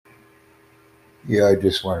Yeah, I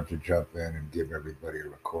just wanted to jump in and give everybody a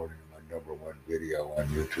recording of my number one video on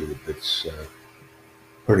YouTube. It's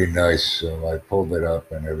pretty nice, so I pulled it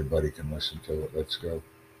up and everybody can listen to it. Let's go.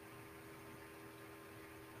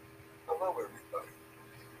 Hello, everybody.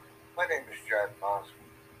 My name is Jack Bosma,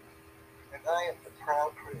 and I am the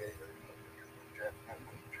proud creator of the TutorJack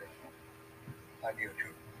Network channel on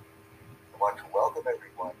YouTube. I want to welcome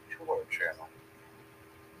everyone to our channel,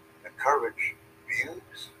 encourage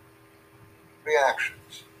views,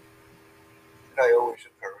 reactions, and I always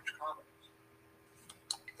encourage comments.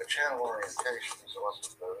 The channel orientation is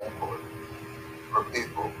also very important for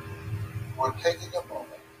people who are taking a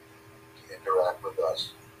moment to interact with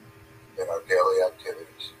us in our daily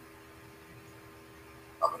activities.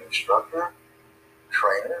 I'm an instructor,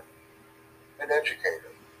 trainer, and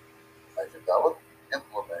educator. I develop,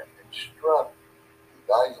 implement, instruct,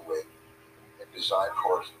 evaluate, and design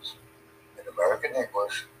courses in American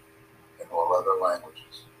English and all other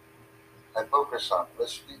languages. I focus on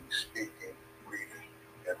listening, speaking, reading,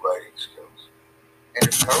 and writing skills, and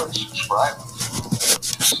encourage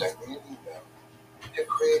subscribers to send me an email to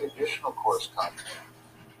create additional course content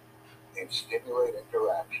and stimulate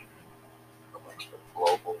interaction amongst the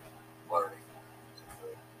global learning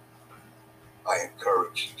community. I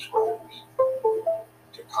encourage subscribers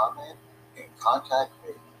to comment and contact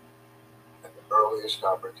me at the earliest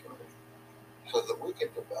opportunity so that we can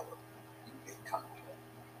develop unique content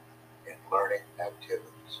and learning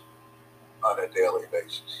activities on a daily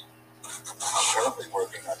basis. I'm currently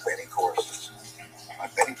working on many courses on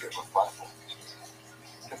many different platforms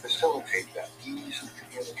to facilitate that ease of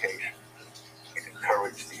communication and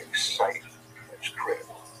encourage the excitement that's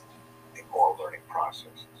critical in all learning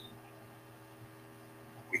processes.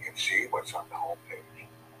 We can see what's on the homepage.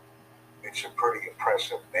 It's a pretty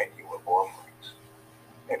impressive menu of offerings,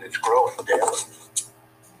 and it's growing daily.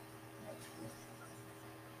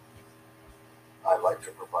 I like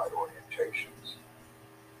to provide orientations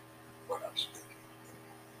when I'm speaking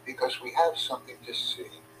because we have something to see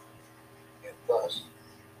and thus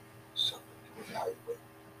something to evaluate.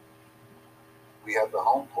 We have the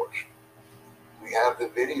home portion. We have the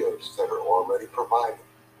videos that are already provided,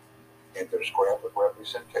 and there's graphic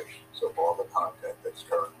representations of all the content that's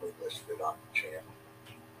currently listed on the channel,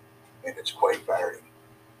 and it's quite varied.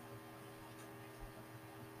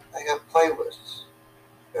 I have playlists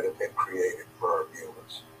that have been created for our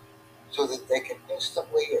viewers so that they can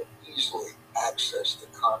instantly and easily access the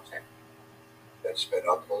content that's been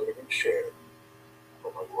uploaded and shared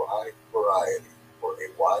from a wide variety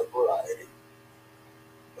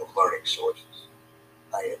of learning sources.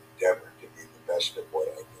 I endeavor to be the best at what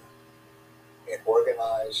I do and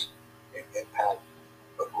organize and impact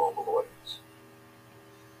a global audience.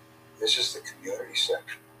 This is the community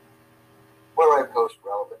section where I post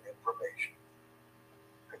relevant information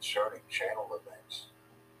concerning channel events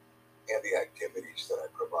and the activities that I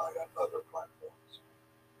provide on other platforms.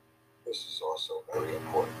 This is also very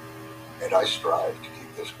important, and I strive to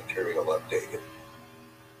keep this material updated.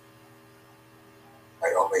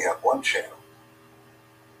 I only have one channel,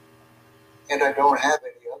 and I don't have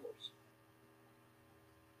any others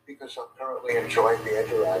because I'm currently enjoying the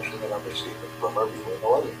interaction that I'm receiving from our viewing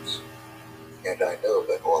audience. And I know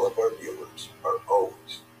that all of our viewers are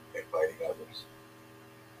always inviting others.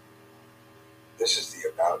 This is the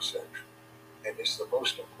About section, and it's the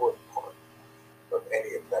most important part of any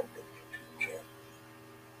effective YouTube channel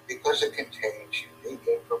because it contains unique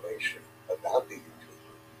information about the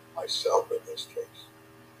YouTuber, myself in this case,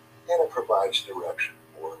 and it provides direction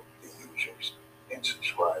for the users and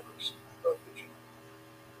subscribers of the channel.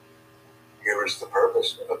 Here is the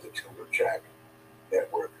purpose of the TutorJack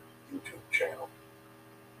Network YouTube channel.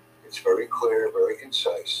 It's very clear, very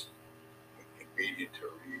concise, and convenient to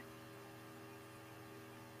read.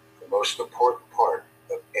 The most important part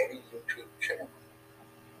of any YouTube channel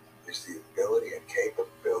is the ability and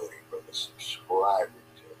capability for the subscriber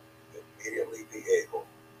to immediately be able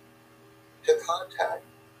to contact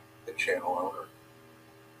the channel owner.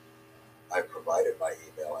 I provided my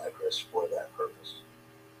email address for that purpose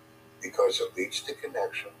because it leads to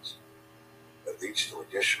connections, it leads to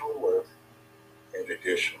additional work and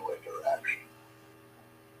additional interaction,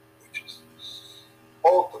 which is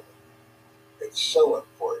ultimately, it's so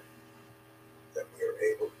important that we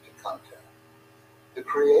are able to contact the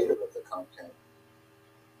creator of the content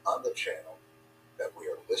on the channel that we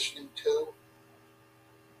are listening to,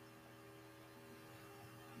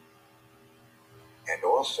 and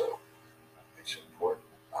also it's important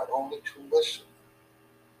not only to listen,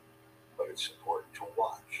 but it's important to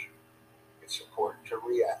watch. It's important to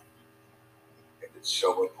react, and it's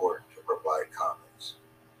so important to provide comments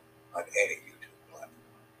on any YouTube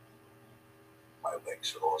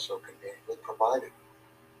links are also conveniently provided.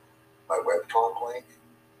 My web talk link,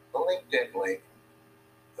 the LinkedIn link,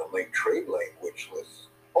 the Linktree link, which lists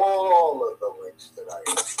all of the links that I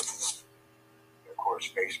use. And of course,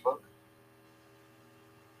 Facebook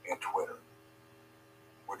and Twitter,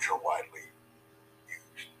 which are widely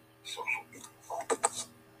used social media platforms.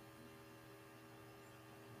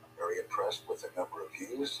 I'm very impressed with the number of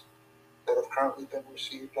views that have currently been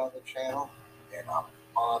received on the channel, and I'm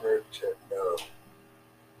honored to know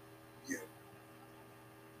you,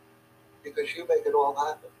 because you make it all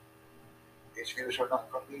happen. These views are not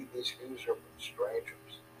from me, these views are from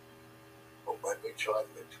strangers. But when we join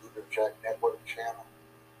the TutorJack network channel,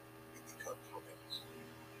 we become friends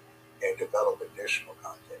and develop additional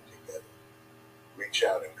content together. Reach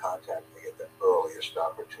out and contact me at the earliest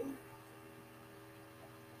opportunity.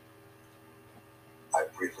 I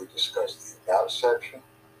briefly discussed the About section,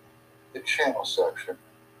 the Channel section,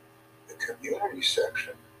 the Community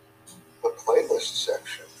section, the Playlist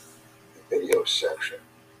section, the Video section,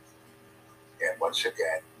 and once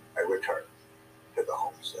again, I return to the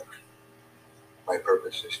Home section. My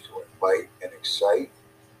purpose is to invite and excite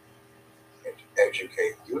and to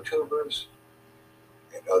educate YouTubers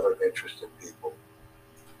and other interested people.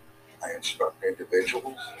 I instruct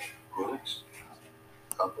individuals, groups,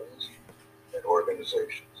 companies, and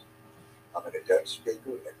organizations. I'm an adept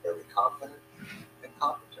speaker and very confident and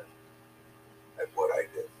competent at what I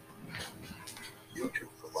do. YouTube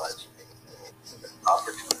provides me with an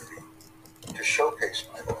opportunity to showcase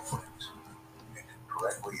my offerings and to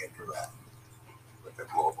directly interact with the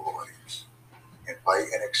global audience,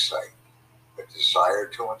 invite and excite, a desire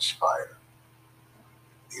to inspire.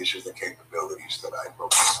 These are the capabilities that I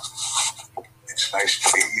focus on. It's nice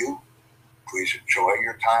to meet you. Please enjoy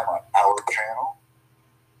your time on our channel.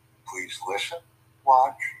 Please listen,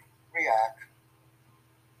 watch, react,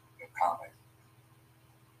 and comment.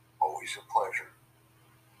 Always a pleasure.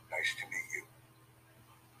 Nice to meet you.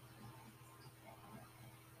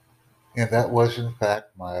 And that was, in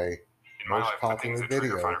fact, my most popular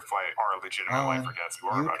video on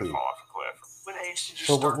YouTube.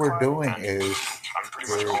 So what we're doing is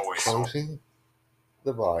we're closing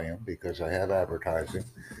the volume because I have advertising,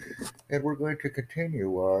 and we're going to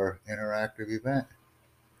continue our interactive event.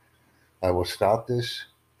 I will stop this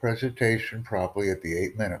presentation promptly at the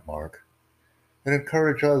 8-minute mark and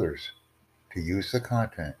encourage others to use the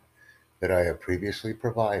content that I have previously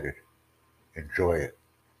provided. Enjoy it.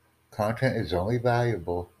 Content is only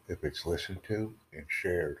valuable if it's listened to and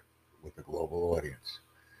shared with the global audience.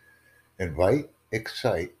 Invite,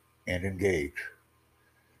 excite, and engage.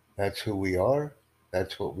 That's who we are,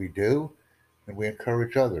 that's what we do, and we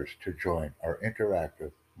encourage others to join our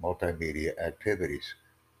interactive multimedia activities.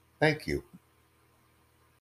 Thank you.